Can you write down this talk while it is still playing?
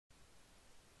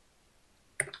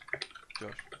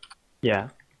Josh? Yeah.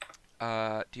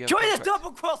 Do you have Join the contract?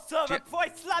 Doublecross server before I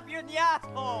slap you in the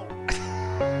asshole!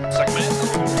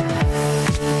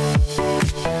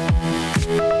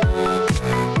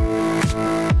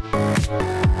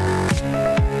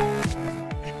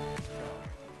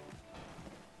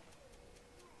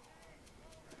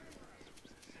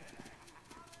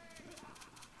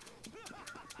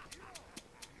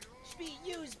 Speed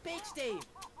use Big Steve!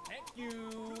 Thank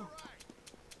you!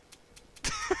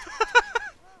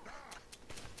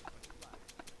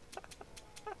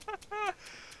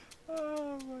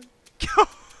 Oh my god!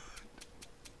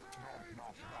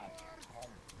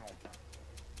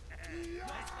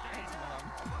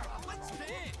 What's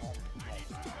this?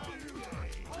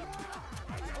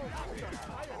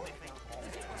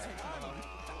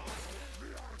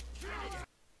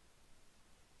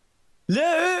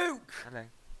 Luke! Hello.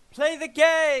 Play the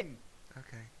game!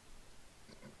 Okay.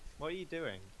 What are you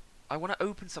doing? I want to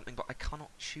open something, but I cannot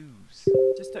choose.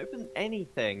 Just open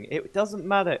anything. It doesn't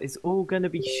matter. It's all gonna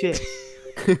be shit.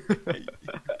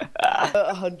 I'm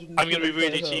gonna be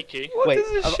really cheeky. What Wait,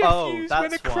 does a chef oh, use that's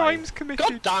when a why. crime's committed?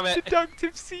 God damn it!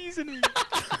 Seductive seasoning.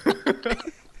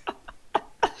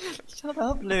 Shut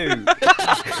up, Luke.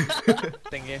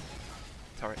 Thing here.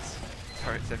 Turrets.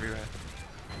 Turrets everywhere.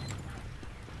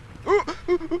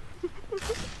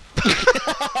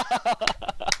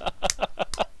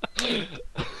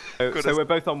 So we're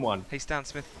both on one. Hey Stan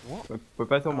Smith. What? We're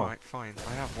both on one. Alright, fine.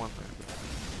 I have one then.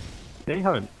 No, you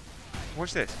haven't.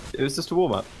 Watch this. It was just a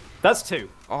warm up. That's two.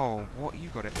 Oh, what? You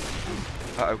got it.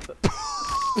 Uh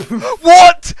oh.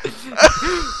 What?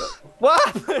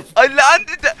 What? I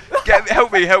landed. Get me,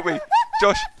 help me, help me,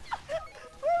 Josh.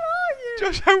 Where are you?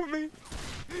 Josh, help me.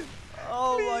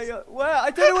 Oh my god. Where? I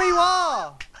don't know where you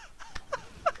are.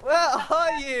 Where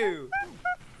are you?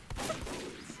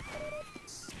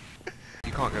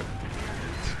 You can't go.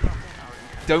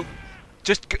 Don't.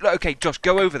 Just okay, Josh.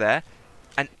 Go over there,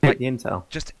 and Hit like, the intel.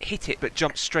 just hit it, but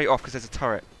jump straight off because there's a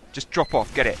turret. Just drop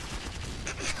off. Get it.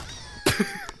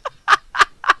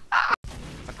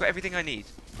 I've got everything I need.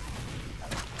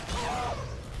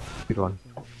 Good one.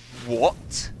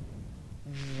 What?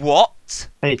 What?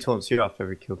 And he taunts you after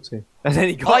every kill too. And then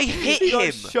he got, I hit he got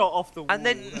him! shot off the wall. And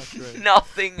then That's right.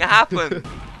 nothing happened.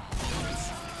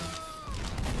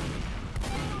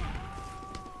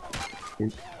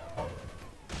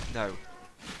 No.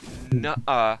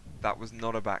 Nuh-uh. That was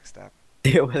not a backstab.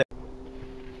 Deal with it.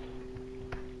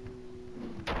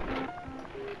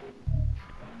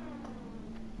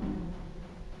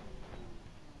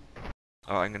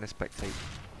 Oh, I'm gonna spectate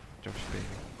Josh, baby.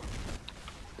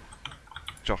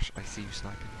 Josh, I see you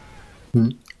sniping. Hmm?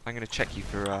 I'm gonna check you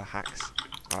for hacks.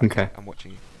 Right, Okay. I'm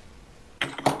watching you.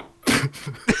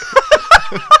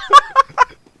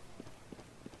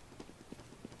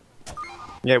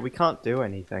 Yeah, we can't do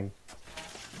anything.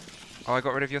 Oh, I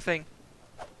got rid of your thing.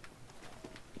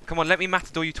 Come on, let me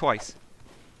matador you twice.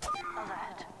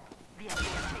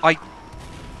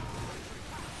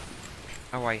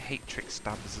 Oh, I hate trick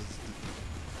stabs.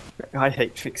 I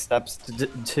hate trick stabs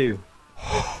too.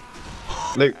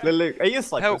 Luke, are you a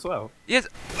sniper Help. as well? Yes.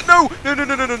 No! No! No!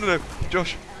 No! No! No! No!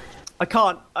 Josh. I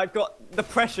can't. I've got the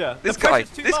pressure. This the guy,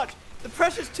 pressure's too this- much. The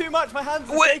pressure's too much. My hands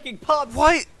are What? shaking. Palms.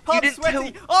 Why? You Palms didn't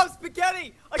sweaty. tell. Arms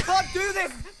spaghetti. I can't do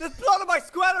this. There's blood on my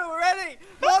sweater already.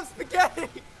 Arms spaghetti.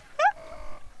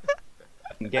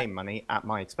 Game money at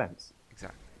my expense.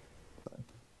 Exactly.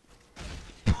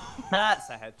 That's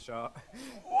a headshot.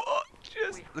 What?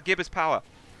 Just the gibbous power.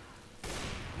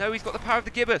 No, he's got the power of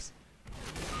the gibbous.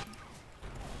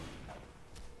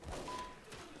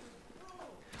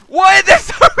 Why are there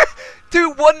so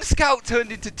Dude, one scout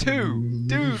turned into two.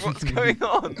 Dude, what's going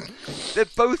on? They're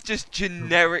both just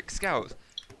generic scouts.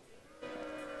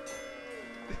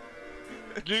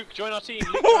 Luke, join our team.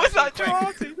 Luke, What was join our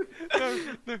that, team.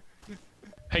 Charlie? No.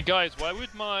 Hey guys, why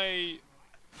would my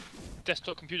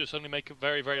desktop computer suddenly make a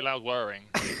very, very loud whirring?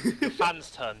 The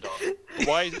fan's turned on.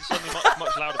 Why is it suddenly much,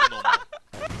 much louder than normal?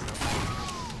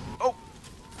 Oh.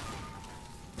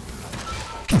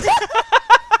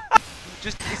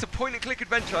 Just, it's a point and click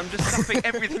adventure. I'm just stuffing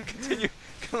everything. Continue.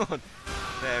 Come on.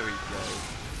 There we go.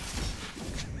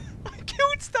 I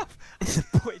killed stuff. It's a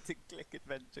point and click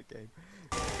adventure game.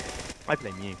 I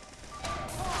blame you.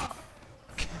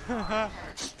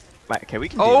 Right, okay, we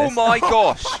can do Oh this. my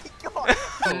gosh. Oh my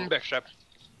god. Bishop.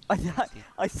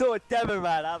 I saw a demo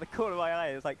man out of the corner of my eye.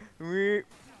 It was like,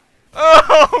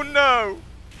 Oh no.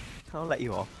 I'll let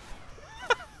you off.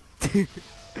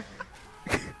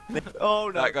 Oh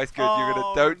no. That guy's good. Oh, You're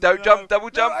gonna don't jump, double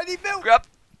jump. No, I need milk. Grab.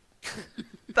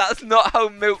 That's not how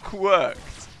milk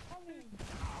works.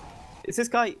 Is this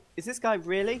guy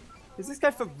really? Is this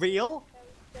guy for real?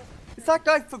 Is that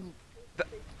guy for...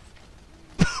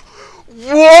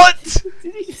 What?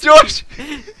 Did he, Josh!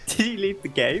 did he leave the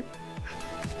game?